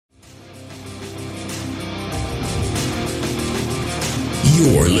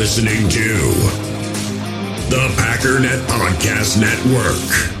You're listening to the Packernet Podcast Network.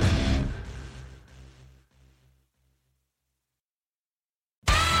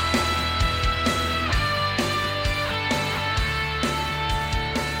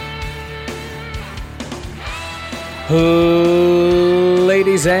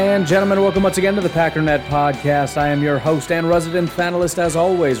 Ladies and gentlemen, welcome once again to the Packernet Podcast. I am your host and resident fanalist, as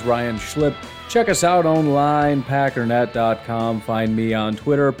always, Ryan Schlip. Check us out online, packernet.com. Find me on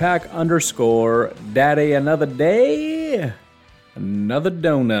Twitter, pack_daddy. Another day, another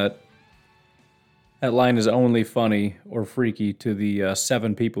donut. That line is only funny or freaky to the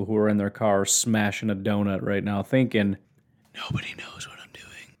 7 people who are in their car smashing a donut right now, thinking, nobody knows what I'm doing.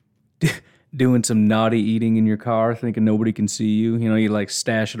 Doing some naughty eating in your car, thinking nobody can see you. You know, you like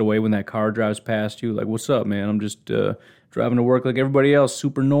stash it away when that car drives past you. Like, what's up, man? I'm just driving to work like everybody else,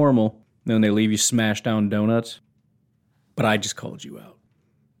 super normal. Then they leave you smashed down donuts. But I just called you out.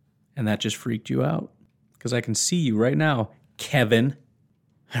 And that just freaked you out. Because I can see you right now, Kevin.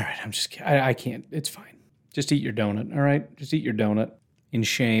 All right, I'm just, I can't, it's fine. Just eat your donut, all right? Just eat your donut in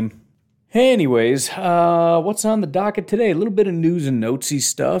shame. Anyways, what's on the docket today? A little bit of news and notesy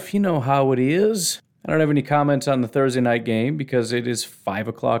stuff. You know how it is. I don't have any comments on the Thursday night game because it is 5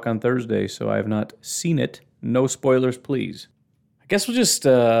 o'clock on Thursday, so I have not seen it. No spoilers, please. I guess we'll just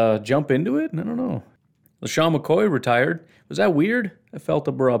jump into it. I don't know. LeSean McCoy retired. Was that weird? I felt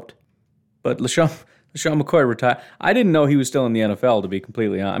abrupt. But LeSean McCoy retired. I didn't know he was still in the NFL, to be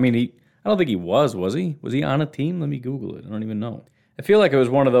completely honest. I mean, I don't think he was he? Was he on a team? Let me Google it. I don't even know. I feel like it was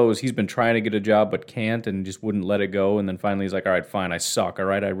one of those, he's been trying to get a job but can't and just wouldn't let it go, and then finally he's like, all right, fine, I suck, all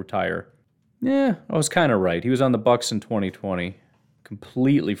right, I retire. Yeah, I was kind of right. He was on the Bucs in 2020.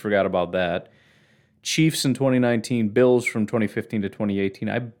 Completely forgot about that. Chiefs in 2019, Bills from 2015 to 2018.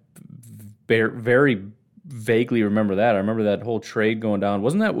 I very vaguely remember that. I remember that whole trade going down.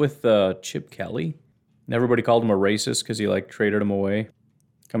 Wasn't that with Chip Kelly? And everybody called him a racist because he traded him away.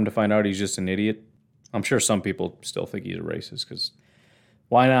 Come to find out he's just an idiot. I'm sure some people still think he's a racist because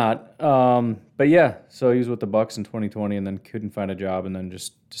why not? But yeah, so he was with the Bucs in 2020 and then couldn't find a job and then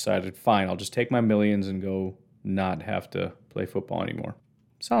just decided, fine, I'll just take my millions and go not have to play football anymore.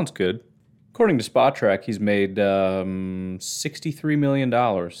 Sounds good. According to Spot Track, he's made $63 million,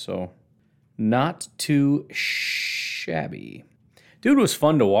 so not too shabby. Dude was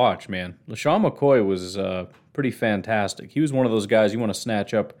fun to watch, man. LeSean McCoy was pretty fantastic. He was one of those guys you want to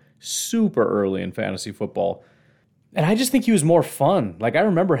snatch up super early in fantasy football. And I just think he was more fun. Like, I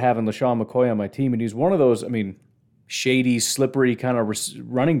remember having LeSean McCoy on my team, and he was one of those, shady, slippery kind of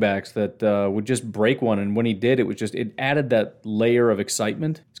running backs that would just break one. And when he did, it added that layer of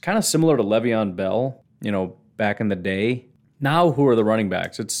excitement. It's kind of similar to Le'Veon Bell, back in the day. Now, who are the running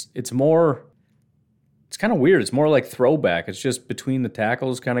backs? It's kind of weird. It's more like throwback. It's just between the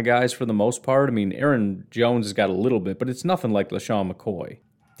tackles kind of guys for the most part. Aaron Jones has got a little bit, but it's nothing like LeSean McCoy.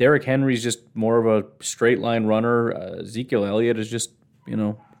 Derrick Henry's just more of a straight line runner. Ezekiel Elliott is just,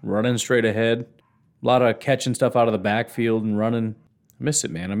 running straight ahead. A lot of catching stuff out of the backfield and running. I miss it,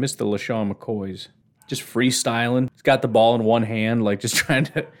 man. I miss the LeSean McCoys. Just freestyling. He's got the ball in one hand, just trying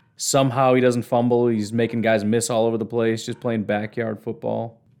to, somehow he doesn't fumble. He's making guys miss all over the place, just playing backyard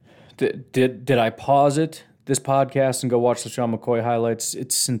football. Did I pause this podcast and go watch LeSean McCoy highlights?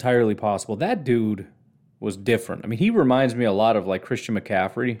 It's entirely possible. That dude was different. He reminds me a lot of Christian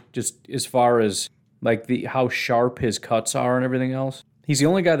McCaffrey, just as far as how sharp his cuts are and everything else. He's the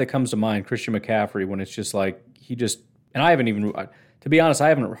only guy that comes to mind, Christian McCaffrey, when it's just and I haven't even, to be honest, I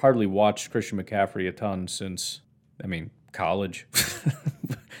haven't hardly watched Christian McCaffrey a ton since, college.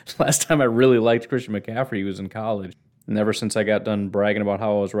 Last time I really liked Christian McCaffrey, he was in college. And ever since I got done bragging about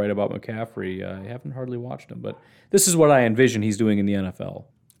how I was right about McCaffrey, I haven't hardly watched him. But this is what I envision he's doing in the NFL,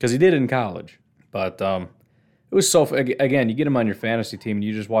 because he did it in college. But it was again, you get him on your fantasy team and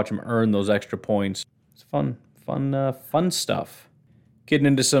you just watch him earn those extra points. It's fun stuff. Getting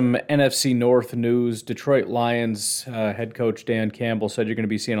into some NFC North news, Detroit Lions head coach Dan Campbell said you're going to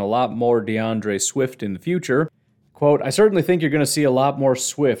be seeing a lot more DeAndre Swift in the future. Quote, I certainly think you're going to see a lot more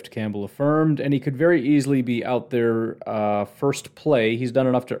Swift, Campbell affirmed, and he could very easily be out there first play. He's done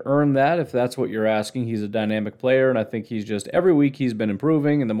enough to earn that, if that's what you're asking. He's a dynamic player, and I think he's just, every week he's been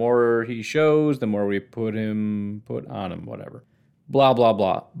improving, and the more he shows, the more we put on him, whatever. Blah, blah,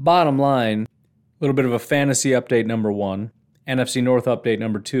 blah. Bottom line, a little bit of a fantasy update number 1, NFC North update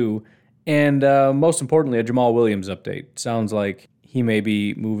number 2, and most importantly, a Jamal Williams update. Sounds like he may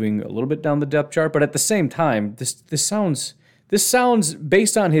be moving a little bit down the depth chart, but at the same time, this sounds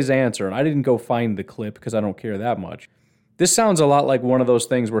based on his answer, and I didn't go find the clip because I don't care that much. This sounds a lot like one of those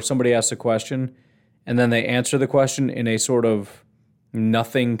things where somebody asks a question, and then they answer the question in a sort of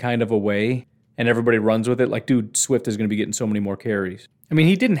nothing kind of a way, and everybody runs with it. Like, dude, Swift is going to be getting so many more carries. I mean,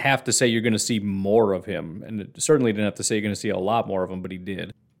 he didn't have to say you're going to see more of him, and it certainly didn't have to say you're going to see a lot more of him, but he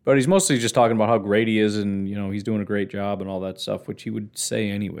did. But he's mostly just talking about how great he is and, he's doing a great job and all that stuff, which he would say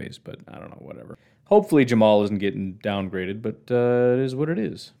anyways, but I don't know, whatever. Hopefully Jamal isn't getting downgraded, but it is what it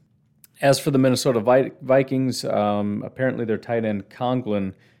is. As for the Minnesota Vikings, apparently their tight end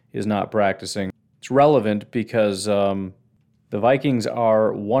Conklin is not practicing. It's relevant because the Vikings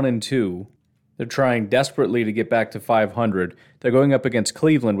are 1-2. They're trying desperately to get back to 500. They're going up against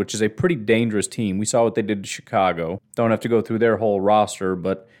Cleveland, which is a pretty dangerous team. We saw what they did to Chicago. Don't have to go through their whole roster,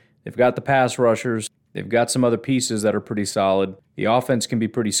 but they've got the pass rushers. They've got some other pieces that are pretty solid. The offense can be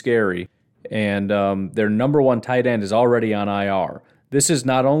pretty scary. And their number one tight end is already on IR. This is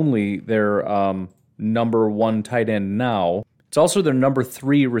not only their number one tight end now, it's also their number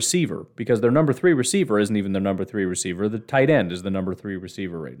 3 receiver, because their number 3 receiver isn't even their number 3 receiver. The tight end is the number 3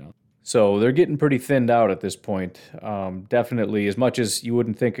 receiver right now. So they're getting pretty thinned out at this point. Definitely, as much as you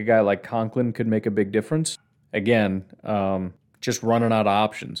wouldn't think a guy like Conklin could make a big difference, again, just running out of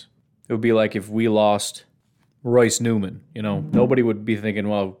options. It would be like if we lost Royce Newman. Nobody would be thinking,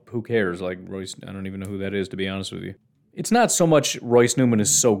 well, who cares? Like, Royce, I don't even know who that is, to be honest with you. It's not so much Royce Newman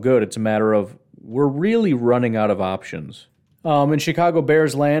is so good. It's a matter of we're really running out of options. In Chicago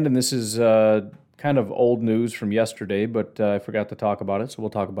Bears land, and this is kind of old news from yesterday, but I forgot to talk about it, so we'll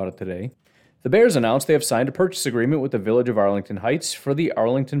talk about it today. The Bears announced they have signed a purchase agreement with the Village of Arlington Heights for the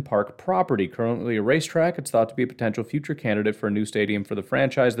Arlington Park property. Currently a racetrack, it's thought to be a potential future candidate for a new stadium for the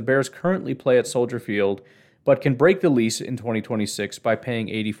franchise. The Bears currently play at Soldier Field, but can break the lease in 2026 by paying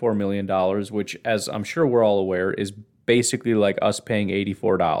 $84 million, which, as I'm sure we're all aware, is basically like us paying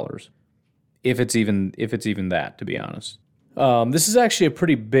 $84, if it's even that, to be honest. This is actually a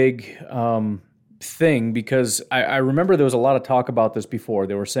pretty big thing, because I remember there was a lot of talk about this before.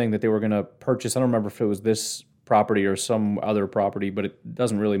 They were saying that they were going to purchase, I don't remember if it was this property or some other property, but it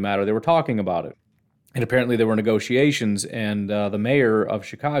doesn't really matter. They were talking about it. And apparently there were negotiations, and the mayor of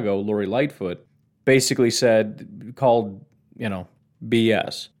Chicago, Lori Lightfoot, basically called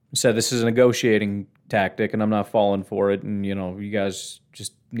BS. Said this is a negotiating tactic and I'm not falling for it, and you guys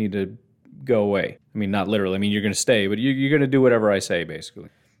just need to go away. I mean, not literally. I mean, you're going to stay, but you're going to do whatever I say, basically.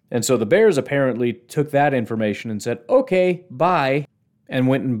 And so the Bears apparently took that information and said, okay, bye, and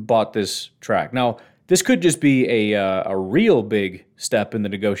went and bought this track. Now, this could just be a real big step in the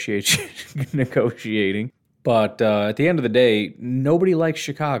negotiating, but at the end of the day, nobody likes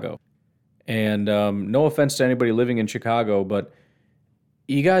Chicago. And no offense to anybody living in Chicago, but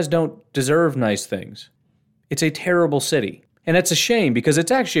you guys don't deserve nice things. It's a terrible city. And it's a shame, because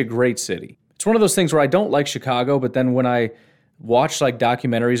it's actually a great city. It's one of those things where I don't like Chicago, but then when I watch like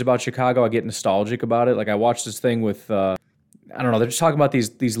documentaries about Chicago, I get nostalgic about it. Like I watched this thing with, I don't know, they're just talking about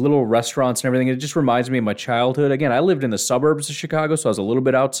these little restaurants and everything. It just reminds me of my childhood. Again, I lived in the suburbs of Chicago, so I was a little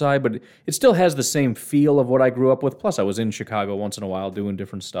bit outside, but it still has the same feel of what I grew up with. Plus, I was in Chicago once in a while doing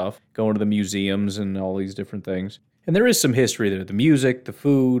different stuff, going to the museums and all these different things. And there is some history there, the music, the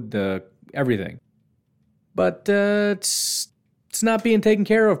food, the everything. But it's not being taken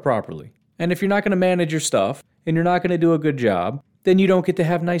care of properly. And if you're not going to manage your stuff and you're not going to do a good job, then you don't get to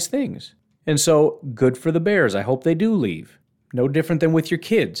have nice things. And so, good for the Bears. I hope they do leave. No different than with your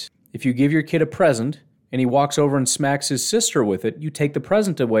kids. If you give your kid a present and he walks over and smacks his sister with it, you take the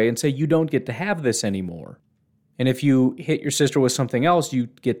present away and say, you don't get to have this anymore. And if you hit your sister with something else, you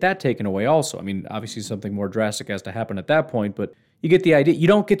get that taken away also. I mean, obviously something more drastic has to happen at that point, but you get the idea. You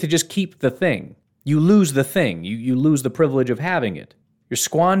don't get to just keep the thing. You lose the thing. You lose the privilege of having it. You're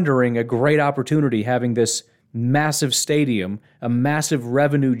squandering a great opportunity having this massive stadium, a massive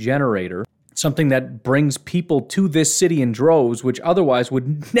revenue generator, something that brings people to this city in droves, which otherwise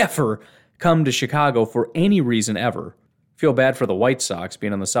would never come to Chicago for any reason ever. Feel bad for the White Sox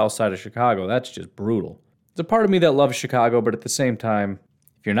being on the south side of Chicago. That's just brutal. There's a part of me that loves Chicago, but at the same time,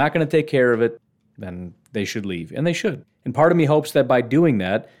 if you're not going to take care of it, then they should leave, and they should. And part of me hopes that by doing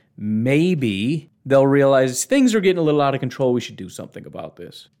that, maybe they'll realize things are getting a little out of control. We should do something about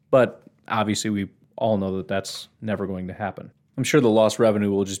this. But obviously, we all know that that's never going to happen. I'm sure the lost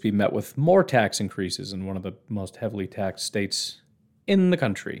revenue will just be met with more tax increases in one of the most heavily taxed states in the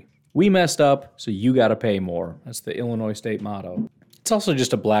country. We messed up, so you got to pay more. That's the Illinois state motto. It's also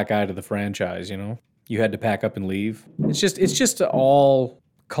just a black eye to the franchise, You had to pack up and leave. It's just all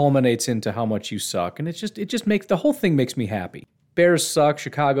culminates into how much you suck, and it just makes the whole thing makes me happy. Bears suck,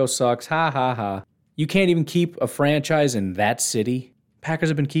 Chicago sucks, ha ha ha. You can't even keep a franchise in that city. Packers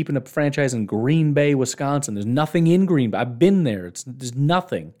have been keeping a franchise in Green Bay, Wisconsin. There's nothing in Green Bay. I've been there. There's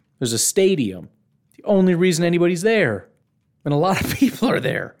nothing. There's a stadium. The only reason anybody's there. And a lot of people are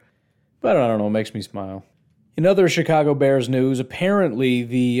there. But I don't know, it makes me smile. In other Chicago Bears news, apparently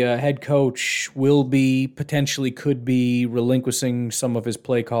the head coach potentially could be relinquishing some of his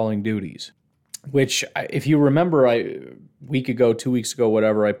play calling duties. Which, if you remember, a week ago, 2 weeks ago,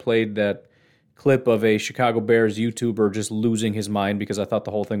 whatever, I played that clip of a Chicago Bears YouTuber just losing his mind because I thought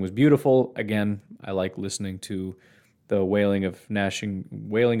the whole thing was beautiful. Again, I like listening to the wailing and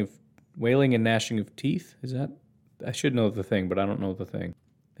gnashing of teeth. Is that? I should know the thing, but I don't know the thing.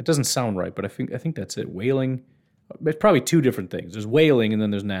 It doesn't sound right, but I think that's it. Wailing. It's probably two different things. There's wailing and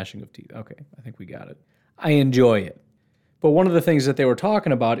then there's gnashing of teeth. Okay, I think we got it. I enjoy it. But one of the things that they were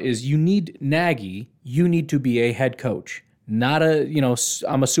talking about is you need to be a head coach. Not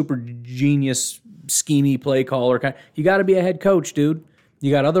I'm a super genius, schemy play caller. You got to be a head coach, dude. You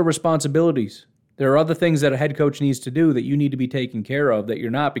got other responsibilities. There are other things that a head coach needs to do that you need to be taking care of that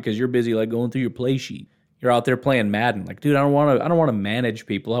you're not because you're busy like going through your play sheet. You're out there playing Madden. Like, dude, I don't want to manage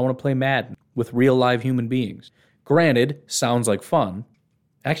people. I want to play Madden with real live human beings. Granted, sounds like fun.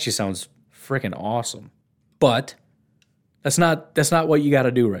 Actually sounds freaking awesome. But that's not what you got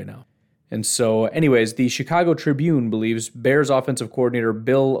to do right now. And so, anyways, the Chicago Tribune believes Bears offensive coordinator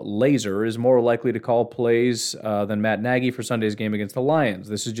Bill Lazor is more likely to call plays than Matt Nagy for Sunday's game against the Lions.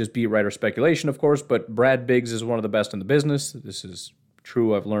 This is just beat writer speculation, of course, but Brad Biggs is one of the best in the business. This is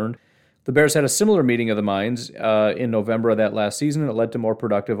true, I've learned. The Bears had a similar meeting of the minds in November of that last season, and it led to more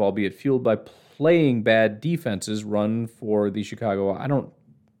productive, albeit fueled by playing bad defenses run for the Chicago.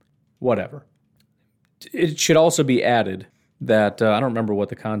 Whatever. It should also be added that, I don't remember what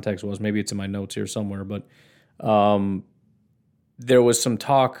the context was, maybe it's in my notes here somewhere, but there was some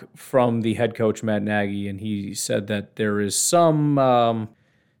talk from the head coach, Matt Nagy, and he said that there is some of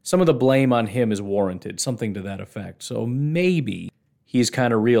the blame on him is warranted, something to that effect. So maybe he's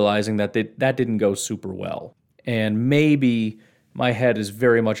kind of realizing that that didn't go super well. And maybe my head is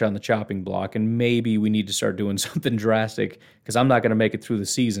very much on the chopping block, and maybe we need to start doing something drastic because I'm not going to make it through the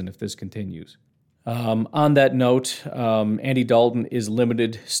season if this continues. On that note, Andy Dalton is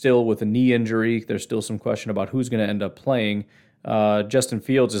limited still with a knee injury. There's still some question about who's going to end up playing. Justin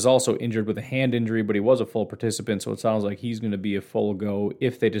Fields is also injured with a hand injury, but he was a full participant, so it sounds like he's going to be a full go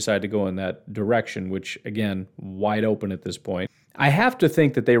if they decide to go in that direction, which, again, wide open at this point. I have to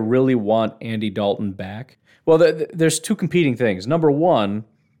think that they really want Andy Dalton back. Well, there's two competing things. Number one,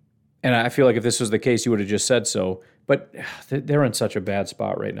 and I feel like if this was the case, you would have just said so, but they're in such a bad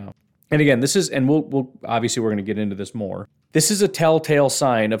spot right now. And again, this is, and we'll obviously we're going to get into this more. This is a telltale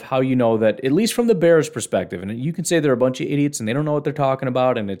sign of how you know that, at least from the Bears' perspective, and you can say they're a bunch of idiots and they don't know what they're talking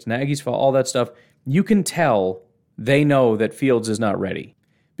about and it's Nagy's fault, all that stuff. You can tell they know that Fields is not ready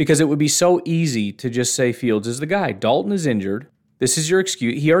because it would be so easy to just say Fields is the guy. Dalton is injured. This is your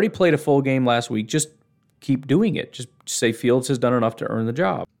excuse. He already played a full game last week. Just keep doing it. Just say Fields has done enough to earn the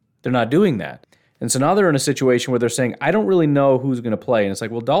job. They're not doing that. And so now they're in a situation where they're saying, I don't really know who's going to play. And it's like,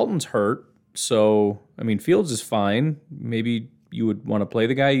 well, Dalton's hurt. So, I mean, Fields is fine. Maybe you would want to play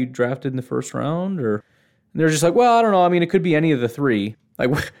the guy you drafted in the first round. And they're just like, well, I don't know. I mean, it could be any of the three. Like,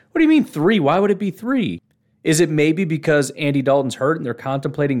 what do you mean three? Why would it be three? Is it maybe because Andy Dalton's hurt and they're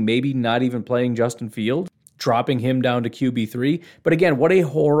contemplating maybe not even playing Justin Fields, dropping him down to QB3? But again, what a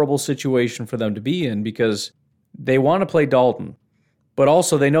horrible situation for them to be in because they want to play Dalton. But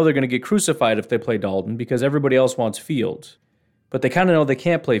also they know they're going to get crucified if they play Dalton because everybody else wants Fields. But they kind of know they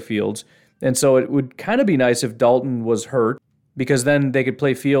can't play Fields. And so it would kind of be nice if Dalton was hurt because then they could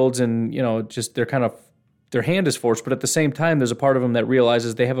play Fields and, just their hand is forced. But at the same time, there's a part of them that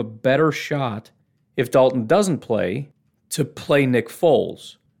realizes they have a better shot if Dalton doesn't play to play Nick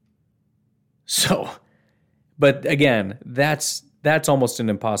Foles. So, but again, that's almost an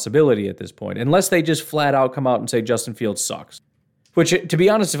impossibility at this point, unless they just flat out come out and say Justin Fields sucks. Which, to be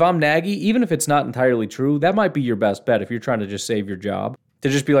honest, if I'm Nagy, even if it's not entirely true, that might be your best bet if you're trying to just save your job. To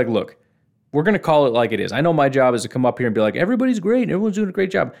just be like, look, we're going to call it like it is. I know my job is to come up here and be like, everybody's great and everyone's doing a great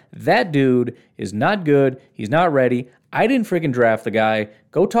job. That dude is not good. He's not ready. I didn't freaking draft the guy.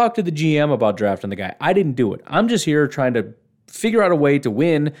 Go talk to the GM about drafting the guy. I didn't do it. I'm just here trying to figure out a way to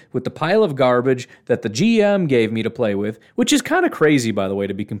win with the pile of garbage that the GM gave me to play with, which is kind of crazy, by the way,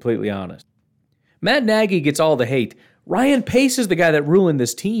 to be completely honest. Matt Nagy gets all the hate. Ryan Pace is the guy that ruined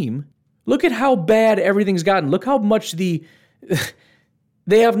this team. Look at how bad everything's gotten. Look how much they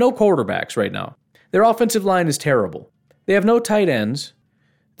have no quarterbacks right now. Their offensive line is terrible. They have no tight ends.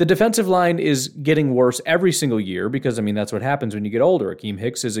 The defensive line is getting worse every single year because, that's what happens when you get older. Akeem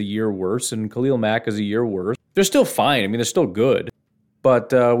Hicks is a year worse and Khalil Mack is a year worse. They're still fine. They're still good.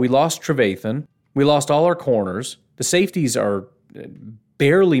 But we lost Trevathan. We lost all our corners. The safeties are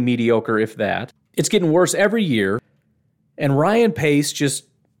barely mediocre, if that. It's getting worse every year. And Ryan Pace just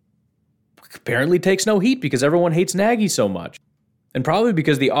apparently takes no heat because everyone hates Nagy so much. And probably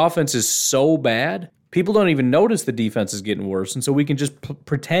because the offense is so bad, people don't even notice the defense is getting worse. And so we can just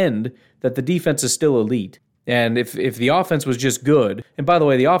pretend that the defense is still elite. And if the offense was just good, and by the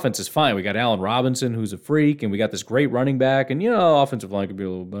way, the offense is fine. We got Allen Robinson, who's a freak, and we got this great running back. And, offensive line could be a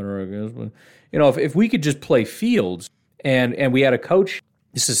little better, I guess. But, if we could just play Fields and we had a coach,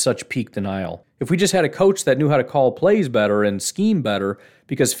 this is such peak denial. If we just had a coach that knew how to call plays better and scheme better,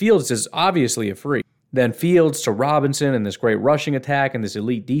 because Fields is obviously a freak, then Fields to Robinson and this great rushing attack and this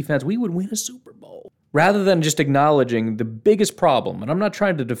elite defense, we would win a Super Bowl. Rather than just acknowledging the biggest problem, and I'm not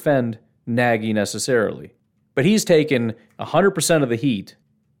trying to defend Nagy necessarily, but he's taken 100% of the heat,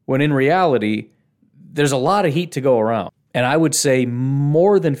 when in reality, there's a lot of heat to go around. And I would say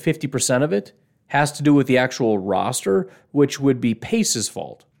more than 50% of it has to do with the actual roster, which would be Pace's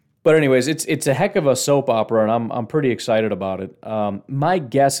fault. But anyways, it's a heck of a soap opera, and I'm pretty excited about it. My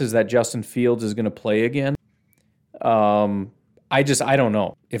guess is that Justin Fields is going to play again. I don't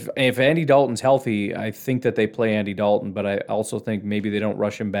know. If Andy Dalton's healthy, I think that they play Andy Dalton, but I also think maybe they don't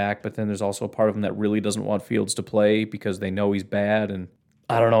rush him back. But then there's also a part of him that really doesn't want Fields to play because they know he's bad. And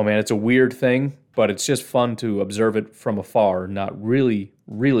I don't know, man. It's a weird thing, but it's just fun to observe it from afar, not really,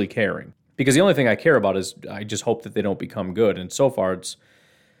 really caring. Because the only thing I care about is I just hope that they don't become good. And so far,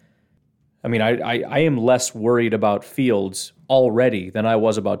 I am less worried about Fields already than I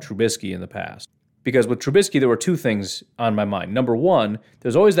was about Trubisky in the past. Because with Trubisky, there were two things on my mind. Number one,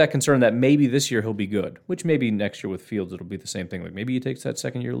 there's always that concern that maybe this year he'll be good, which maybe next year with Fields it'll be the same thing. Like maybe he takes that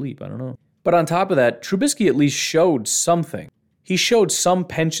second-year leap. I don't know. But on top of that, Trubisky at least showed something. He showed some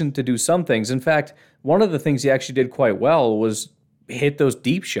penchant to do some things. In fact, one of the things he actually did quite well was hit those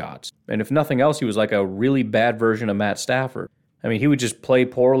deep shots. And if nothing else, he was like a really bad version of Matt Stafford. I mean, he would just play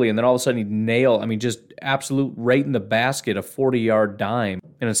poorly, and then all of a sudden he'd nail, just absolute right in the basket, a 40-yard dime.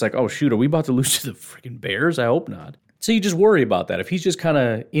 And it's like, oh, shoot, are we about to lose to the freaking Bears? I hope not. So you just worry about that. If he's just kind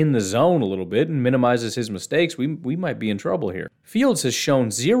of in the zone a little bit and minimizes his mistakes, we might be in trouble here. Fields has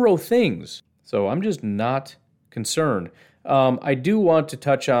shown zero things, so I'm just not concerned. I do want to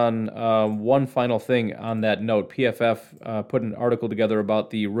touch on one final thing on that note. PFF put an article together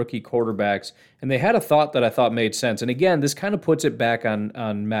about the rookie quarterbacks, and they had a thought that I thought made sense. And again, this kind of puts it back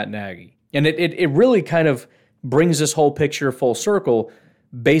on Matt Nagy. And it really kind of brings this whole picture full circle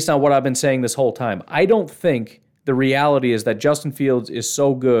based on what I've been saying this whole time. I don't think the reality is that Justin Fields is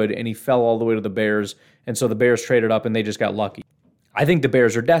so good and he fell all the way to the Bears, and so the Bears traded up and they just got lucky. I think the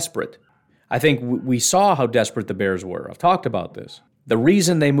Bears are desperate. I think we saw how desperate the Bears were. I've talked about this. The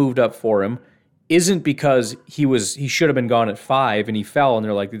reason they moved up for him isn't because he should have been gone at 5 and he fell and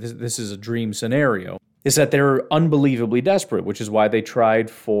they're like, this is a dream scenario. It's that they're unbelievably desperate, which is why they tried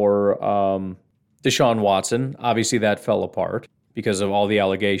for Deshaun Watson. Obviously that fell apart because of all the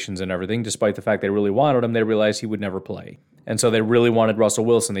allegations and everything. Despite the fact they really wanted him, they realized he would never play. And so they really wanted Russell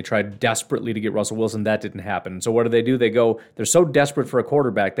Wilson. They tried desperately to get Russell Wilson. That didn't happen. So what do? They're so desperate for a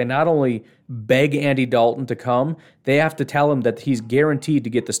quarterback, they not only beg Andy Dalton to come, they have to tell him that he's guaranteed to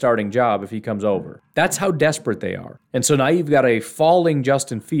get the starting job if he comes over. That's how desperate they are. And so now you've got a falling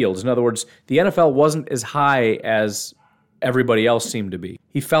Justin Fields. In other words, the NFL wasn't as high as everybody else seemed to be.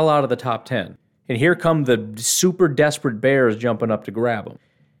 He fell out of the top 10. And here come the super desperate Bears jumping up to grab him.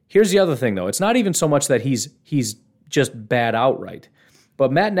 Here's the other thing, though. It's not even so much that he's just bad outright.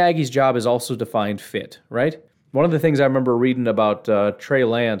 But Matt Nagy's job is also to find fit, right? One of the things I remember reading about Trey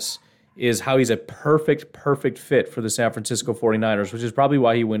Lance is how he's a perfect fit for the San Francisco 49ers, which is probably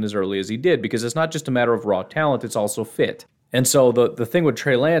why he went as early as he did, because it's not just a matter of raw talent, it's also fit. And so the thing with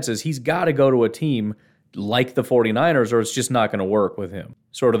Trey Lance is he's got to go to a team like the 49ers or it's just not going to work with him.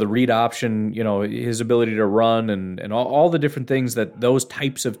 Sort of the read option, his ability to run and all the different things that those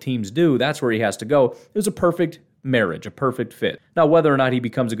types of teams do, that's where he has to go. It was a perfect marriage, a perfect fit. Now, whether or not he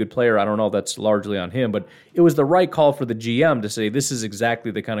becomes a good player, I don't know. That's largely on him. But it was the right call for the GM to say, this is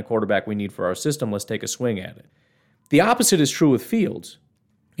exactly the kind of quarterback we need for our system. Let's take a swing at it. The opposite is true with Fields.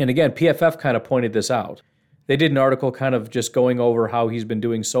 And again, PFF kind of pointed this out. They did an article kind of just going over how he's been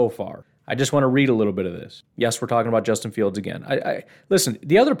doing so far. I just want to read a little bit of this. Yes, we're talking about Justin Fields again. Listen,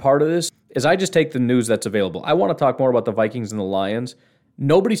 the other part of this is I just take the news that's available. I want to talk more about the Vikings and the Lions.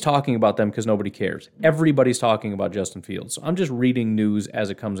 Nobody's talking about them because nobody cares. Everybody's talking about Justin Fields. So I'm just reading news as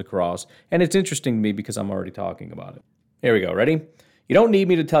it comes across, and it's interesting to me because I'm already talking about it. Here we go. Ready? You don't need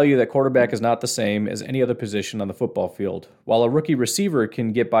me to tell you that quarterback is not the same as any other position on the football field. While a rookie receiver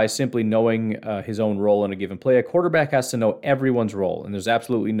can get by simply knowing his own role in a given play, a quarterback has to know everyone's role, and there's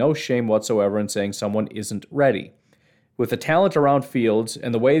absolutely no shame whatsoever in saying someone isn't ready. With the talent around Fields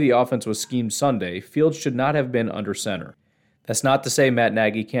and the way the offense was schemed Sunday, Fields should not have been under center. That's not to say Matt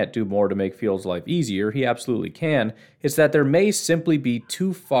Nagy can't do more to make Fields' life easier. He absolutely can. It's that there may simply be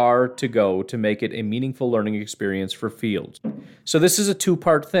too far to go to make it a meaningful learning experience for Fields. So this is a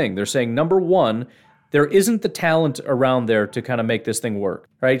two-part thing. They're saying, number one, there isn't the talent around there to kind of make this thing work,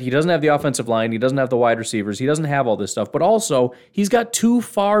 right? He doesn't have the offensive line. He doesn't have the wide receivers. He doesn't have all this stuff. But also, he's got too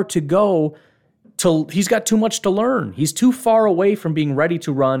far to go. He's got too much to learn. He's too far away from being ready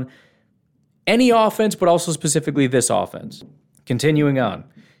to run any offense, but also specifically this offense. Continuing on.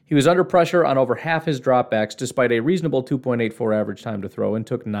 He was under pressure on over half his dropbacks despite a reasonable 2.84 average time to throw and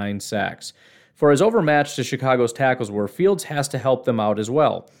took 9 sacks. For as overmatched as Chicago's tackles were, Fields has to help them out as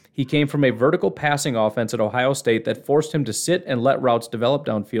well. He came from a vertical passing offense at Ohio State that forced him to sit and let routes develop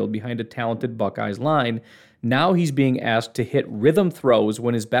downfield behind a talented Buckeyes line. Now he's being asked to hit rhythm throws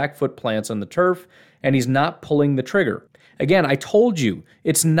when his back foot plants on the turf, and he's not pulling the trigger. Again, I told you,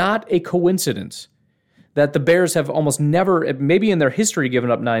 it's not a coincidence that the Bears have almost never, maybe in their history,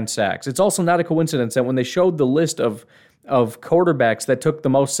 given up 9 sacks. It's also not a coincidence that when they showed the list of quarterbacks that took the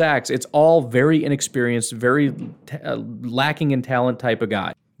most sacks, it's all very inexperienced, very lacking in talent type of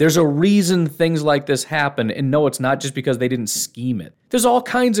guy. There's a reason things like this happen, and no, it's not just because they didn't scheme it. There's all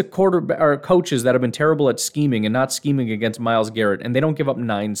kinds of coaches that have been terrible at scheming and not scheming against Myles Garrett, and they don't give up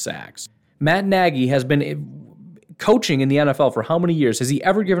 9 sacks. Matt Nagy has been coaching in the NFL for how many years? Has he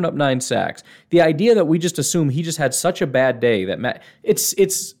ever given up 9 sacks? The idea that we just assume he just had such a bad day that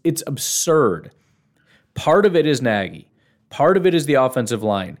it's absurd. Part of it is Nagy. Part of it is the offensive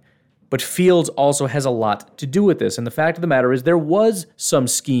line. But Fields also has a lot to do with this. And the fact of the matter is there was some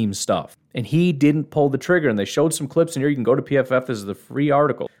scheme stuff. And he didn't pull the trigger. And they showed some clips in here. You can go to PFF. This is the free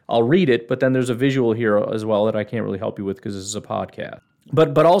article. I'll read it, but then there's a visual here as well that I can't really help you with because this is a podcast.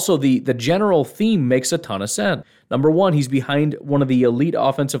 But also the general theme makes a ton of sense. Number one, he's behind one of the elite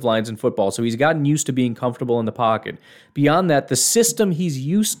offensive lines in football, so he's gotten used to being comfortable in the pocket. Beyond that, the system he's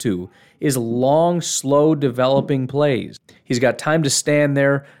used to is long, slow developing plays. He's got time to stand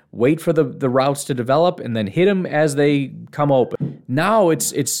there, wait for the routes to develop, and then hit them as they come open. Now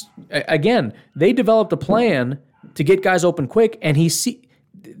it's again, they developed a plan to get guys open quick, and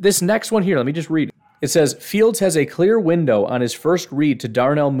this next one here, let me just read it. It says, Fields has a clear window on his first read to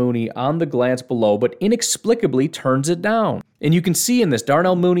Darnell Mooney on the glance below, but inexplicably turns it down. And you can see in this,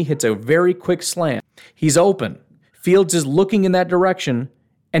 Darnell Mooney hits a very quick slant. He's open. Fields is looking in that direction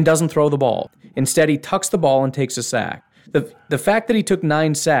and doesn't throw the ball. Instead, he tucks the ball and takes a sack. The fact that he took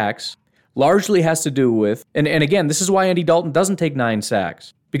 9 sacks largely has to do with, and again, this is why Andy Dalton doesn't take 9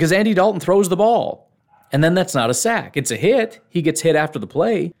 sacks, because Andy Dalton throws the ball. And then that's not a sack. It's a hit. He gets hit after the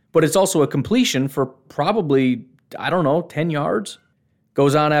play, but it's also a completion for probably, 10 yards.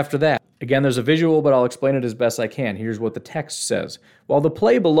 Goes on after that. Again, there's a visual, but I'll explain it as best I can. Here's what the text says. While the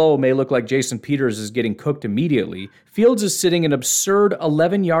play below may look like Jason Peters is getting cooked immediately, Fields is sitting an absurd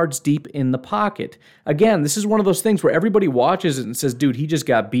 11 yards deep in the pocket. Again, this is one of those things where everybody watches it and says, dude, he just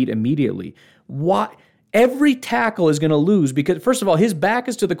got beat immediately. Why? Every tackle is going to lose because, first of all, his back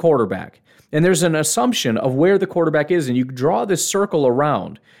is to the quarterback. And there's an assumption of where the quarterback is, and you draw this circle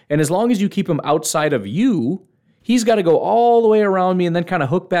around. And as long as you keep him outside of you, he's got to go all the way around me and then kind of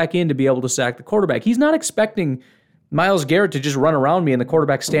hook back in to be able to sack the quarterback. He's not expecting Myles Garrett to just run around me and the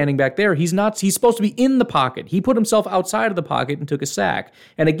quarterback standing back there. He's supposed to be in the pocket. He put himself outside of the pocket and took a sack.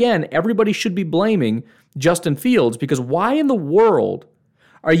 And again, everybody should be blaming Justin Fields because why in the world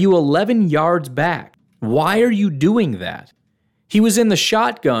are you 11 yards back? Why are you doing that? He was in the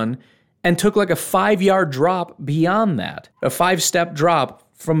shotgun and took like a 5-yard drop beyond that, a 5-step drop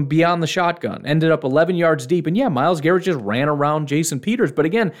from beyond the shotgun, ended up 11 yards deep. And yeah, Myles Garrett just ran around Jason Peters. But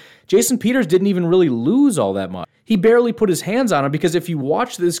again, Jason Peters didn't even really lose all that much. He barely put his hands on him because if you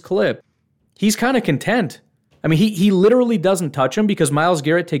watch this clip, he's kind of content. I mean, he literally doesn't touch him because Myles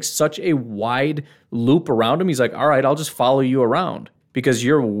Garrett takes such a wide loop around him. He's like, all right, I'll just follow you around because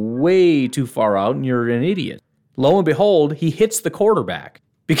you're way too far out and you're an idiot. Lo and behold, he hits the quarterback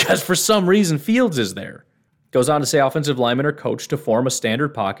because for some reason Fields is there. Goes on to say offensive linemen are coached to form a standard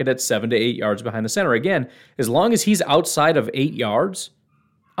pocket at 7 to 8 yards behind the center. Again, as long as he's outside of 8 yards,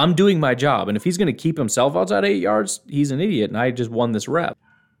 I'm doing my job. And if he's going to keep himself outside 8 yards, he's an idiot, and I just won this rep.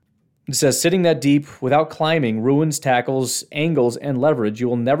 It says, sitting that deep without climbing ruins tackles, angles, and leverage. You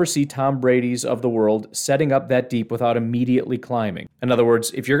will never see Tom Brady's of the world setting up that deep without immediately climbing. In other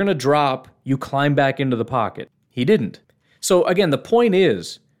words, if you're going to drop, you climb back into the pocket. He didn't. So again, the point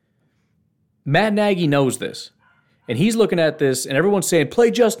is, Matt Nagy knows this, and he's looking at this, and everyone's saying, play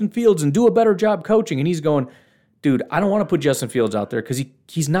Justin Fields and do a better job coaching, and he's going, dude, I don't want to put Justin Fields out there because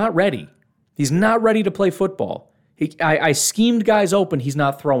he's not ready. He's not ready to play football. I schemed guys open. He's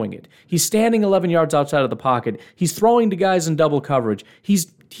not throwing it. He's standing 11 yards outside of the pocket. He's throwing to guys in double coverage.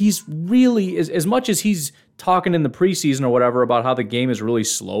 He's really, as much as he's talking in the preseason or whatever about how the game is really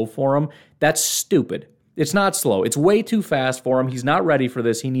slow for him, that's stupid. It's not slow. It's way too fast for him. He's not ready for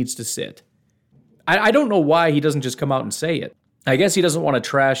this. He needs to sit. I don't know why he doesn't just come out and say it. I guess he doesn't want to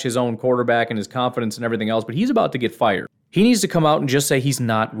trash his own quarterback and his confidence and everything else, but he's about to get fired. He needs to come out and just say he's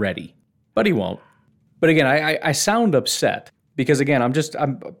not ready. But he won't. But again, I sound upset because, again,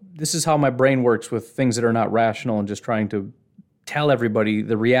 this is how my brain works with things that are not rational and just trying to tell everybody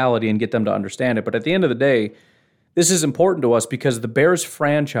the reality and get them to understand it. But at the end of the day, this is important to us because the Bears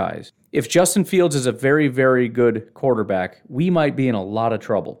franchise, if Justin Fields is a very, very good quarterback, we might be in a lot of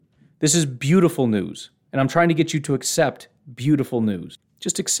trouble. This is beautiful news, and I'm trying to get you to accept beautiful news.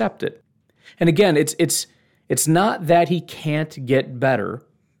 Just accept it. And again, it's not that he can't get better.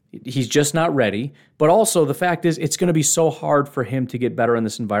 He's just not ready. But also the fact is it's going to be so hard for him to get better in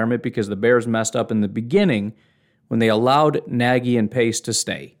this environment because the Bears messed up in the beginning when they allowed Nagy and Pace to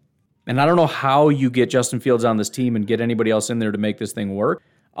stay. And I don't know how you get Justin Fields on this team and get anybody else in there to make this thing work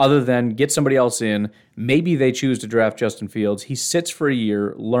other than get somebody else in. Maybe they choose to draft Justin Fields. He sits for a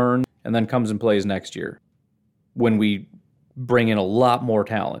year, learns, and then comes and plays next year when we bring in a lot more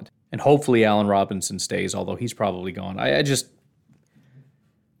talent. And hopefully Allen Robinson stays, although he's probably gone. I just...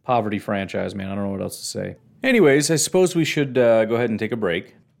 Poverty franchise, man. I don't know what else to say. Anyways, I suppose we should go ahead and take a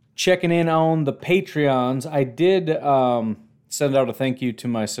break. Checking in on the Patreons. I did send out a thank you to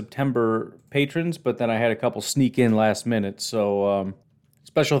my September patrons, but then I had a couple sneak in last minute. So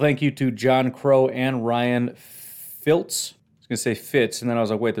special thank you to John Crow and Ryan Filtz. I was going to say Fitz, and then I was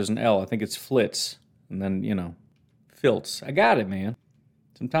like, wait, there's an L. I think it's Flitz. And then, Filtz. I got it, man.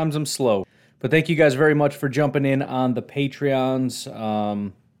 Sometimes I'm slow. But thank you guys very much for jumping in on the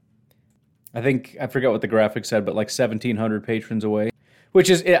Patreons. I forgot what the graphic said, but like 1,700 patrons away. Which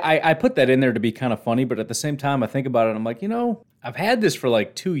is, I put that in there to be kind of funny, but at the same time, I think about it, and I'm like, I've had this for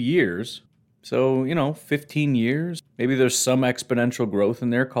like 2 years. So, 15 years. Maybe there's some exponential growth in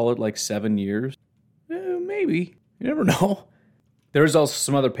there. Call it like 7 years. Maybe. You never know. There's also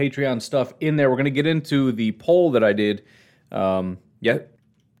some other Patreon stuff in there. We're going to get into the poll that I did.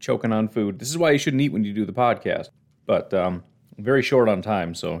 Choking on food. This is why you shouldn't eat when you do the podcast. But very short on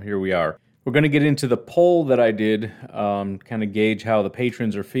time, so here we are. We're going to get into the poll that I did, kind of gauge how the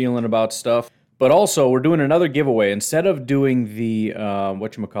patrons are feeling about stuff. But also, we're doing another giveaway. Instead of doing the,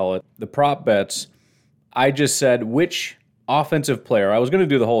 the prop bets, I just said which offensive player. I was going to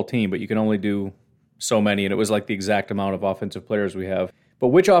do the whole team, but you can only do so many, and it was like the exact amount of offensive players we have. But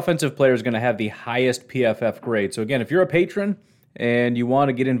which offensive player is going to have the highest PFF grade? So again, if you're a patron and you want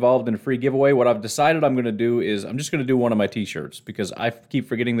to get involved in a free giveaway, what I've decided I'm going to do is I'm just going to do one of my t-shirts because I keep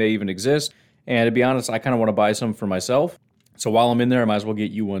forgetting they even exist. And to be honest, I kind of want to buy some for myself. So while I'm in there, I might as well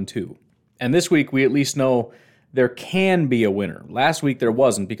get you one too. And this week, we at least know there can be a winner. Last week, there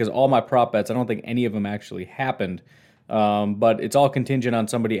wasn't because all my prop bets, I don't think any of them actually happened. But it's all contingent on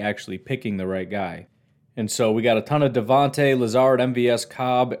somebody actually picking the right guy. And so we got a ton of Devontae, Lazard, MVS,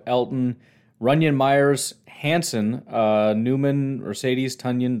 Cobb, Elton, Runyon, Myers, Hansen, Newman, Mercedes,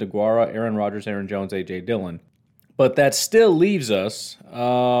 Tunyon, DeGuara, Aaron Rodgers, Aaron Jones, A.J. Dillon. But that still leaves us,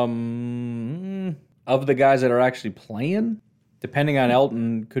 of the guys that are actually playing, depending on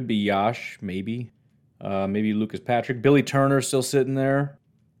Elton, could be Yash, maybe. Maybe Lucas Patrick. Billy Turner still sitting there.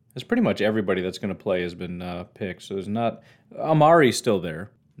 There's pretty much everybody that's going to play has been picked. So there's not... Amari's still there.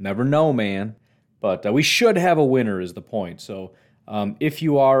 Never know, man. But we should have a winner is the point. So... if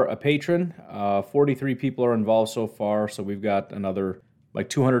you are a patron, 43 people are involved so far, so we've got another like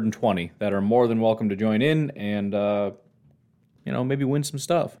 220 that are more than welcome to join in and, maybe win some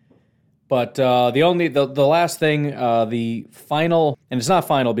stuff. But the last thing, the final, and it's not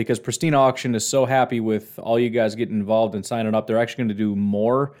final because Pristine Auction is so happy with all you guys getting involved and signing up. They're actually going to do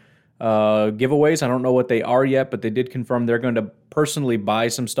more giveaways. I don't know what they are yet, but they did confirm they're going to personally buy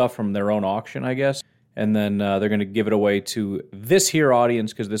some stuff from their own auction, I guess. And then they're going to give it away to this here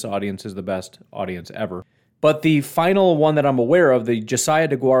audience because this audience is the best audience ever. But the final one that I'm aware of, the Josiah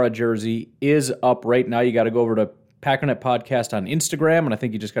DeGuara jersey, is up right now. You got to go over to Packernet Podcast on Instagram, and I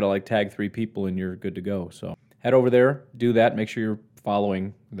think you just got to tag 3 people and you're good to go. So head over there, do that. Make sure you're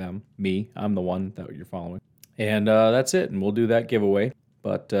following them. Me, I'm the one that you're following. And that's it, and we'll do that giveaway.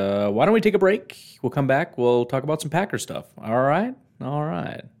 But why don't we take a break? We'll come back. We'll talk about some Packer stuff. All right? All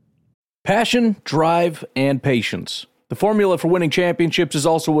right. Passion, drive, and patience. The formula for winning championships is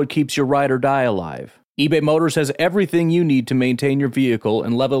also what keeps your ride or die alive. eBay Motors has everything you need to maintain your vehicle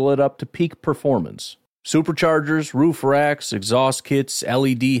and level it up to peak performance. Superchargers, roof racks, exhaust kits,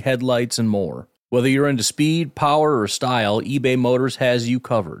 LED headlights, and more. Whether you're into speed, power, or style, eBay Motors has you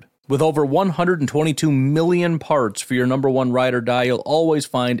covered. With over 122 million parts for your number one ride or die, you'll always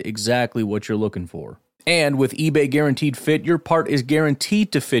find exactly what you're looking for. And with eBay Guaranteed Fit, your part is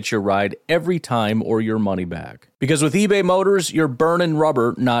guaranteed to fit your ride every time or your money back. Because with eBay Motors, you're burning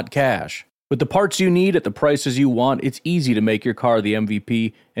rubber, not cash. With the parts you need at the prices you want, it's easy to make your car the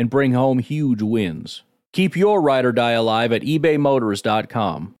MVP and bring home huge wins. Keep your ride or die alive at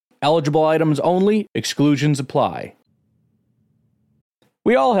ebaymotors.com. Eligible items only, exclusions apply.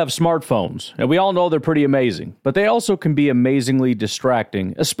 We all have smartphones, and we all know they're pretty amazing, but they also can be amazingly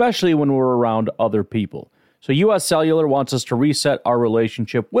distracting, especially when we're around other people. So US Cellular wants us to reset our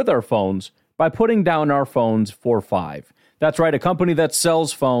relationship with our phones by putting down our phones for $5. That's right, a company that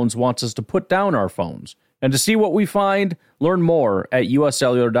sells phones wants us to put down our phones. And to see what we find, learn more at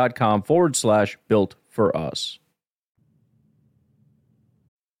uscellular.com/built-for-us.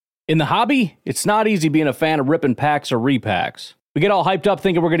 In the hobby, it's not easy being a fan of ripping packs or repacks. We get all hyped up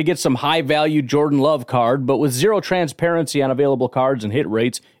thinking we're going to get some high-value Jordan Love card, but with zero transparency on available cards and hit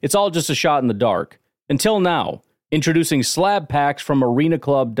rates, it's all just a shot in the dark. Until now, introducing slab packs from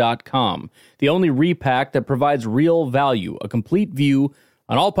arenaclub.com, the only repack that provides real value, a complete view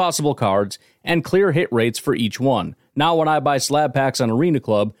on all possible cards, and clear hit rates for each one. Now when I buy slab packs on Arena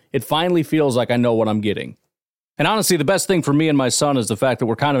Club, it finally feels like I know what I'm getting. And honestly, the best thing for me and my son is the fact that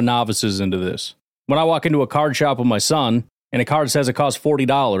we're kind of novices into this. When I walk into a card shop with my son, and a card says it costs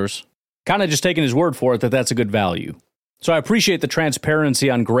 $40, kind of just taking his word for it that that's a good value. So I appreciate the transparency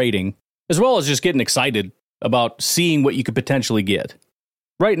on grading, as well as just getting excited about seeing what you could potentially get.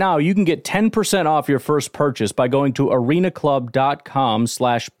 Right now, you can get 10% off your first purchase by going to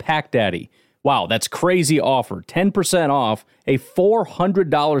arenaclub.com/packdaddy. Wow, that's crazy offer. 10% off a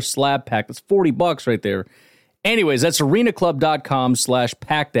 $400 slab pack. That's $40 right there. Anyways, that's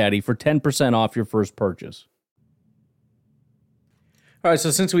arenaclub.com/packdaddy for 10% off your first purchase. All right,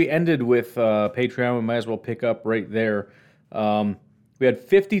 so since we ended with Patreon, we might as well pick up right there. We had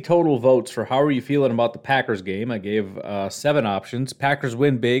 50 total votes for how are you feeling about the Packers game. I gave 7 options. Packers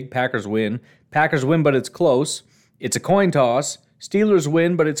win big, Packers win. Packers win, but it's close. It's a coin toss. Steelers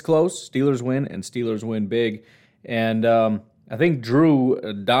win, but it's close. Steelers win, and Steelers win big. And I think Drew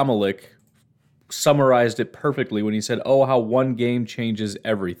Domalik summarized it perfectly when he said, oh, how one game changes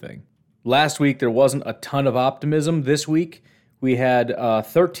everything. Last week, there wasn't a ton of optimism. This week, we had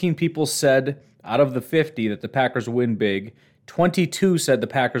 13 people said out of the 50 that the Packers win big. 22 said the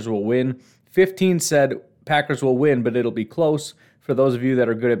Packers will win. 15 said Packers will win, but it'll be close. For those of you that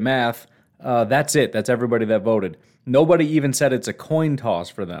are good at math, that's it. That's everybody that voted. Nobody even said it's a coin toss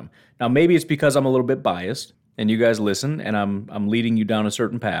for them. Now, maybe it's because I'm a little bit biased, and you guys listen, and I'm leading you down a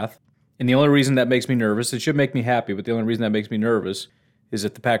certain path. And the only reason that makes me nervous, it should make me happy, but the only reason that makes me nervous is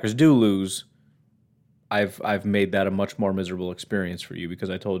if the Packers do lose, I've made that a much more miserable experience for you because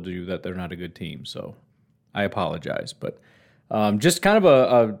I told you that they're not a good team. So I apologize. But just kind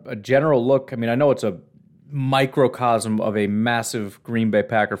of a general look. I mean, I know it's a microcosm of a massive Green Bay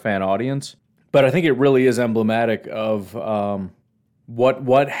Packer fan audience, but I think it really is emblematic of what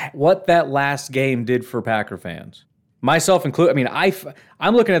that last game did for Packer fans. Myself included. I mean,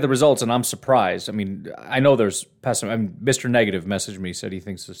 I'm looking at the results and I'm surprised. I mean, I know there's pessimism. I mean, Mr. Negative messaged me, said he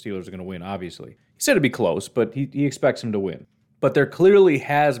thinks the Steelers are going to win, obviously. He said it'd be close, but he expects them to win. But there clearly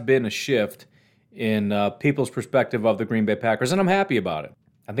has been a shift in people's perspective of the Green Bay Packers, and I'm happy about it.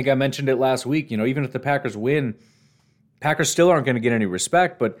 I think I mentioned it last week. You know, even if the Packers win, Packers still aren't going to get any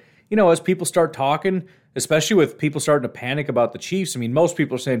respect. But, you know, as people start talking, especially with people starting to panic about the Chiefs, I mean, most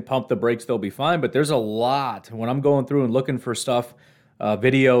people are saying pump the brakes, they'll be fine. But there's a lot. When I'm going through and looking for stuff,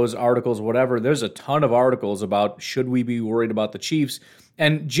 videos, articles, whatever, there's a ton of articles about should we be worried about the Chiefs.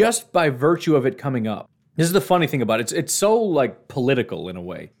 And just by virtue of it coming up, this is the funny thing about it. It's so, like, political in a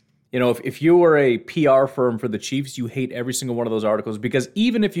way. You know, if you were a PR firm for the Chiefs, you hate every single one of those articles because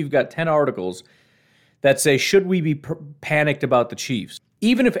even if you've got 10 articles that say, should we be panicked about the Chiefs?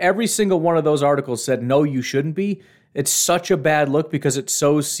 Even if every single one of those articles said, no, you shouldn't be, it's such a bad look because it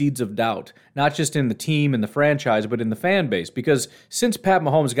sows seeds of doubt, not just in the team and the franchise, but in the fan base. Because since Pat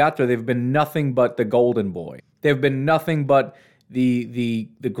Mahomes got there, they've been nothing but the golden boy. They've been nothing but the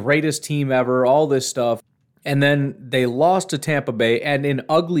greatest team ever, all this stuff. And then they lost to Tampa Bay, and in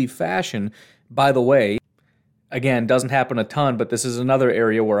ugly fashion, by the way. Again, doesn't happen a ton, but this is another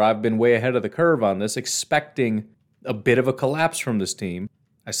area where I've been way ahead of the curve on this, expecting a bit of a collapse from this team.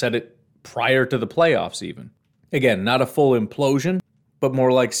 I said it prior to the playoffs even. Again, not a full implosion, but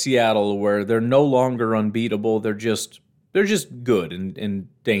more like Seattle where they're no longer unbeatable. They're just good and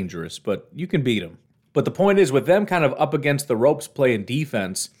dangerous, but you can beat them. But the point is with them kind of up against the ropes playing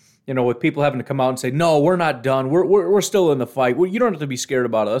defense, with people having to come out and say, no, we're not done. We're still in the fight. You don't have to be scared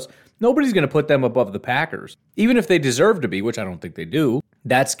about us. Nobody's going to put them above the Packers. Even if they deserve to be, which I don't think they do,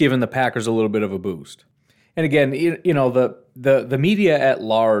 that's given the Packers a little bit of a boost. And again, the media at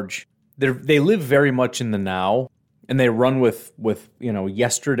large, they live very much in the now, and they run with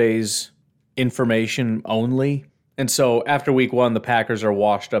yesterday's information only. And so after week 1, the Packers are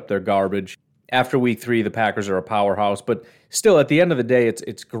washed up their garbage. After week 3, the Packers are a powerhouse. But still, at the end of the day,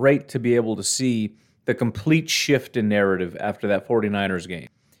 it's great to be able to see the complete shift in narrative after that 49ers game.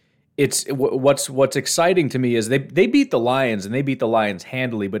 It's what's exciting to me is they beat the Lions, and they beat the Lions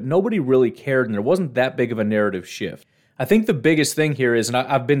handily, but nobody really cared, and there wasn't that big of a narrative shift. I think the biggest thing here is, and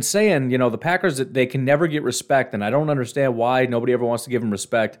I've been saying, the Packers, they can never get respect, and I don't understand why nobody ever wants to give them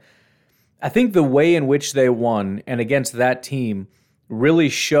respect. I think the way in which they won and against that team really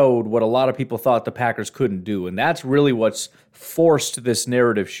showed what a lot of people thought the Packers couldn't do, and that's really what's forced this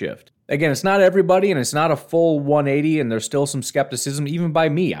narrative shift. Again, it's not everybody, and it's not a full 180, and there's still some skepticism, even by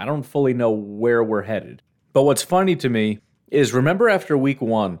me. I don't fully know where we're headed. But what's funny to me is, remember after week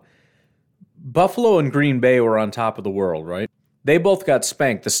 1, Buffalo and Green Bay were on top of the world, right? They both got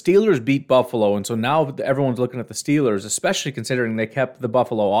spanked. The Steelers beat Buffalo, and so now everyone's looking at the Steelers, especially considering they kept the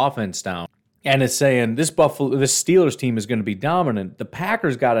Buffalo offense down. And it's saying this Steelers team is going to be dominant. The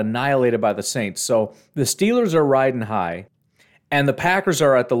Packers got annihilated by the Saints. So the Steelers are riding high, and the Packers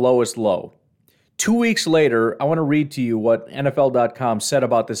are at the lowest low. 2 weeks later, I want to read to you what NFL.com said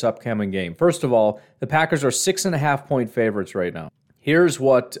about this upcoming game. First of all, the Packers are 6.5-point favorites right now. Here's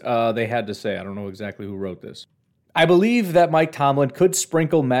what they had to say. I don't know exactly who wrote this. I believe that Mike Tomlin could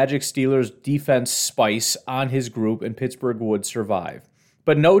sprinkle Magic Steelers defense spice on his group, and Pittsburgh would survive.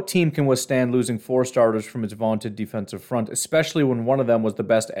 But no team can withstand losing 4 starters from its vaunted defensive front, especially when one of them was the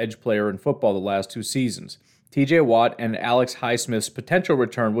best edge player in football the last 2 seasons. TJ Watt and Alex Highsmith's potential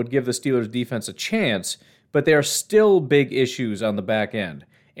return would give the Steelers' defense a chance, but there are still big issues on the back end.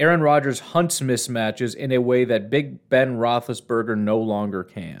 Aaron Rodgers hunts mismatches in a way that Big Ben Roethlisberger no longer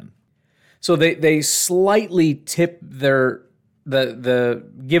can. So they slightly tip give the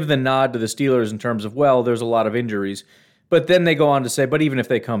nod to the Steelers in terms of, well, there's a lot of injuries. But then they go on to say, but even if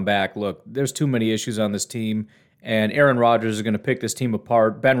they come back, look, there's too many issues on this team, and Aaron Rodgers is going to pick this team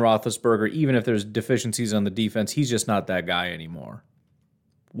apart. Ben Roethlisberger, even if there's deficiencies on the defense, he's just not that guy anymore.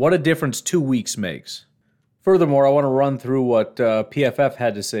 What a difference 2 weeks makes. Furthermore, I want to run through what PFF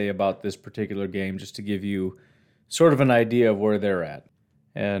had to say about this particular game, just to give you sort of an idea of where they're at.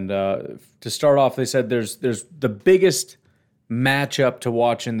 And to start off, they said there's the biggest matchup to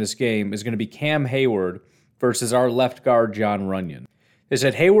watch in this game is going to be Cam Hayward versus our left guard, Jon Runyan. They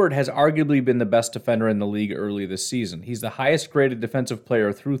said Hayward has arguably been the best defender in the league early this season. He's the highest graded defensive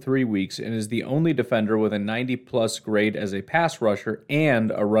player through 3 weeks and is the only defender with a 90-plus grade as a pass rusher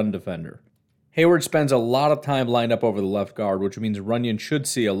and a run defender. Hayward spends a lot of time lined up over the left guard, which means Runyan should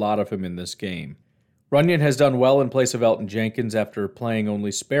see a lot of him in this game. Runyan has done well in place of Elton Jenkins after playing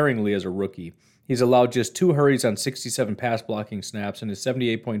only sparingly as a rookie. He's allowed just 2 hurries on 67 pass blocking snaps, and his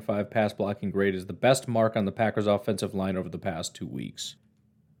 78.5 pass blocking grade is the best mark on the Packers' offensive line over the past 2 weeks.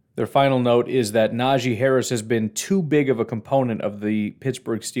 Their final note is that Najee Harris has been too big of a component of the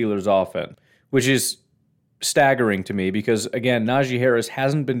Pittsburgh Steelers offense, which is staggering to me because, again, Najee Harris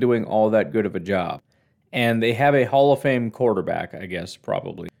hasn't been doing all that good of a job. And they have a Hall of Fame quarterback, I guess,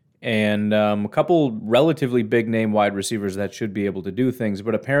 probably. And a couple relatively big-name wide receivers that should be able to do things,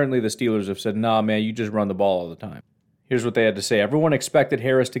 but apparently the Steelers have said, nah, man, you just run the ball all the time. Here's what they had to say. Everyone expected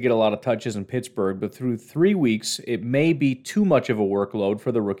Harris to get a lot of touches in Pittsburgh, but through 3 weeks, it may be too much of a workload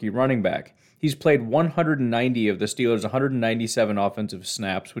for the rookie running back. He's played 190 of the Steelers' 197 offensive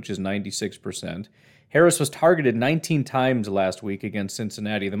snaps, which is 96%. Harris was targeted 19 times last week against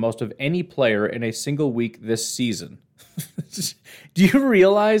Cincinnati, the most of any player in a single week this season. Do you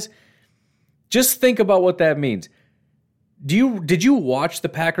realize? Just think about what that means. Did you watch the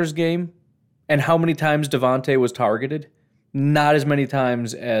Packers game and how many times Devontae was targeted? Not as many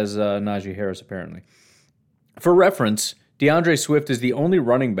times as Najee Harris, apparently. For reference, DeAndre Swift is the only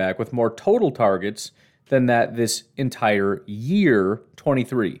running back with more total targets than that this entire year,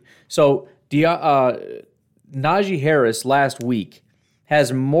 23. So Najee Harris last week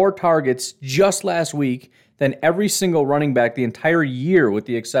has more targets just last week than every single running back the entire year, with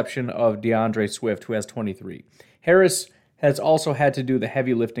the exception of DeAndre Swift, who has 23. Harris has also had to do the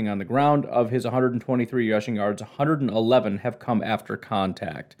heavy lifting on the ground. Of his 123 rushing yards, 111 have come after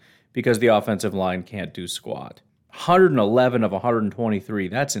contact because the offensive line can't do squat. 111 of 123,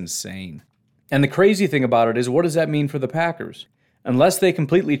 that's insane. And the crazy thing about it is, what does that mean for the Packers? unless they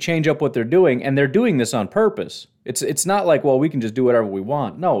completely change up what they're doing, and they're doing this on purpose. It's not like, well, we can just do whatever we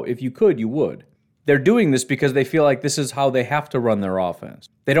want. No, if you could, you would. They're doing this because they feel like this is how they have to run their offense.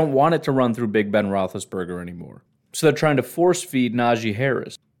 They don't want it to run through Big Ben Roethlisberger anymore. So they're trying to force feed Najee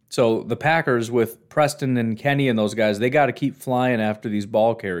Harris. So the Packers with Preston and Kenny and those guys, they got to keep flying after these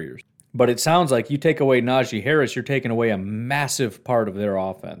ball carriers. But it sounds like you take away Najee Harris, you're taking away a massive part of their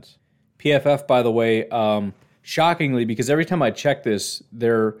offense. PFF, by the way, shockingly, because every time I check this,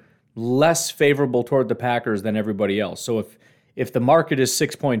 they're less favorable toward the Packers than everybody else. So if the market is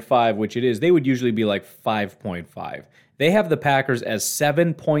 6.5, which it is, they would usually be like 5.5. They have the Packers as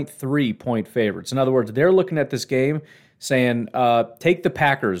 7.3 point favorites. In other words, they're looking at this game saying, take the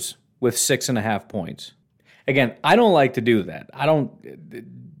Packers with 6.5 points. Again, I don't like to do that.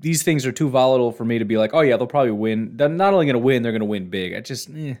 These things are too volatile for me to be like, oh yeah, they'll probably win. They're not only going to win, they're going to win big.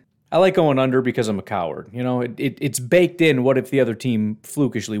 I like going under because I'm a coward. You know, it's baked in. What if the other team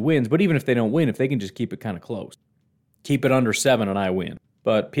flukishly wins? But even if they don't win, if they can just keep it kind of close, keep it under 7 and I win.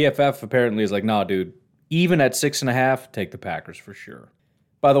 But PFF apparently is like, nah, dude, even at 6.5, take the Packers for sure.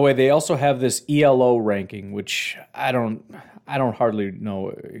 By the way, they also have this ELO ranking, which I don't hardly know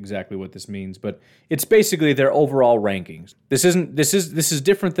exactly what this means, but it's basically their overall rankings. This is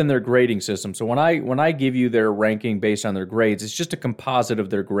different than their grading system. So when I give you their ranking based on their grades, it's just a composite of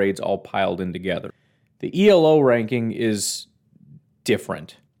their grades all piled in together. The ELO ranking is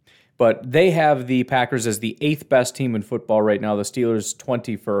different, but they have the Packers as the 8th best team in football right now. The Steelers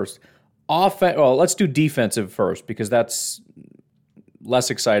 21st. Well, let's do defensive first because that's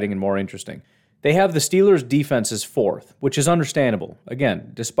less exciting and more interesting. They have the Steelers' defense as 4th, which is understandable.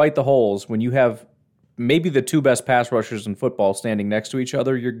 Again, despite the holes, when you have maybe the 2 best pass rushers in football standing next to each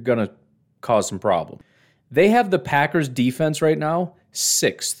other, you're going to cause some problem. They have the Packers' defense right now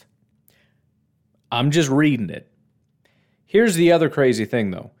 6th. I'm just reading it. Here's the other crazy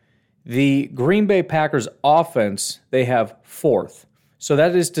thing, though. The Green Bay Packers' offense, they have 4th. So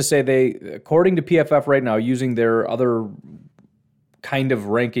that is to say they, according to PFF right now, using their other kind of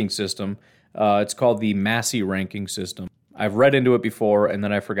ranking system, it's called the Massey ranking system. I've read into it before, and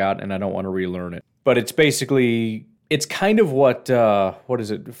then I forgot, and I don't want to relearn it. But it's basically, it's kind of what is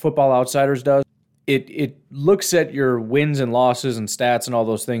it, Football Outsiders does. It looks at your wins and losses and stats and all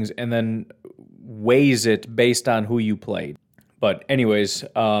those things, and then weighs it based on who you played. But anyways,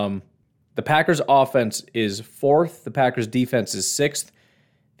 the Packers' offense is 4th. The Packers' defense is 6th.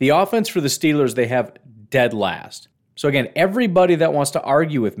 The offense for the Steelers, they have dead last. So again, everybody that wants to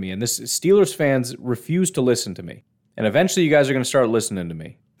argue with me, and this Steelers fans refuse to listen to me, and eventually you guys are going to start listening to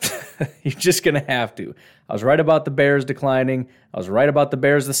me. You're just going to have to. I was right about the Bears declining. I was right about the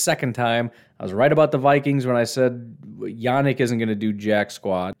Bears the second time. I was right about the Vikings when I said Yannick isn't going to do jack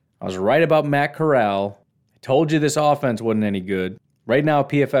squat. I was right about Matt Corral. I told you this offense wasn't any good. Right now,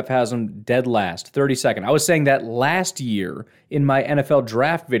 PFF has them dead last, 32nd. I was saying that last year in my NFL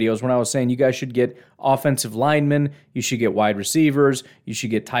draft videos when I was saying you guys should get offensive linemen, you should get wide receivers, you should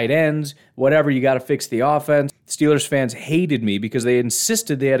get tight ends, whatever, you got to fix the offense. Steelers fans hated me because they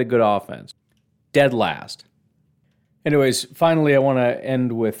insisted they had a good offense. Dead last. Anyways, finally, I want to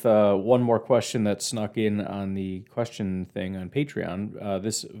end with one more question that snuck in on the question thing on Patreon.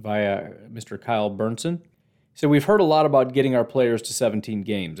 This via Mr. Kyle Burnson. So we've heard a lot about getting our players to 17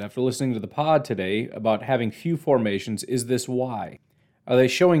 games. After listening to the pod today about having few formations, is this why? Are they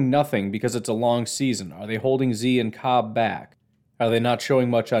showing nothing because it's a long season? Are they holding Z and Cobb back? Are they not showing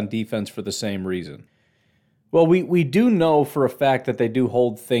much on defense for the same reason? Well, we do know for a fact that they do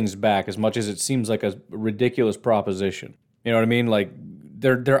hold things back as much as it seems like a ridiculous proposition. You know what I mean? Like,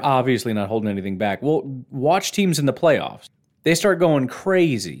 they're obviously not holding anything back. Well, watch teams in the playoffs. They start going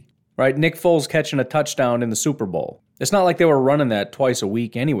crazy. Right, Nick Foles catching a touchdown in the Super Bowl. It's not like they were running that twice a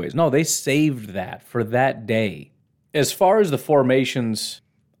week anyways. No, they saved that for that day. As far as the formations,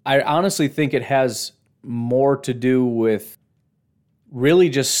 I honestly think it has more to do with really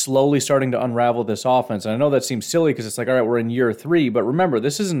just slowly starting to unravel this offense. And I know that seems silly because it's like, all right, we're in year 3. But remember,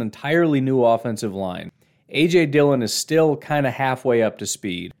 this is an entirely new offensive line. A.J. Dillon is still kind of halfway up to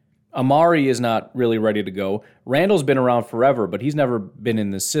speed. Amari is not really ready to go. Randall's been around forever, but he's never been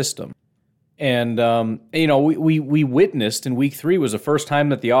in this system. And, we witnessed in week 3 was the first time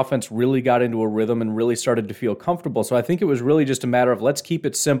that the offense really got into a rhythm and really started to feel comfortable. So I think it was really just a matter of let's keep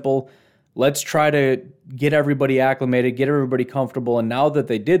it simple. Let's try to get everybody acclimated, get everybody comfortable. And now that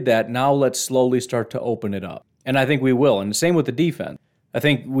they did that, now let's slowly start to open it up. And I think we will. And the same with the defense. I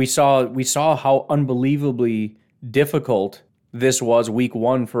think we saw how unbelievably difficult this was week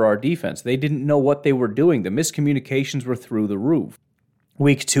 1 for our defense. They didn't know what they were doing. The miscommunications were through the roof.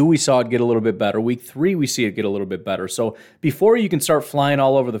 Week 2, we saw it get a little bit better. Week 3, we see it get a little bit better. So before you can start flying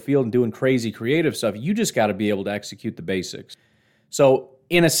all over the field and doing crazy creative stuff, you just got to be able to execute the basics. So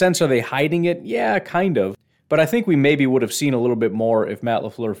in a sense, are they hiding it? Yeah, kind of. But I think we maybe would have seen a little bit more if Matt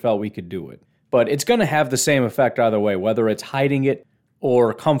LaFleur felt we could do it. But it's going to have the same effect either way, whether it's hiding it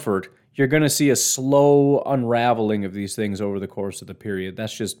or comfort. You're going to see a slow unraveling of these things over the course of the period.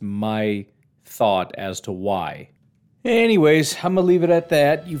 That's just my thought as to why. Anyways, I'm going to leave it at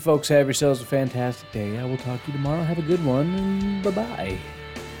that. You folks have yourselves a fantastic day. I will talk to you tomorrow. Have a good one, and bye-bye.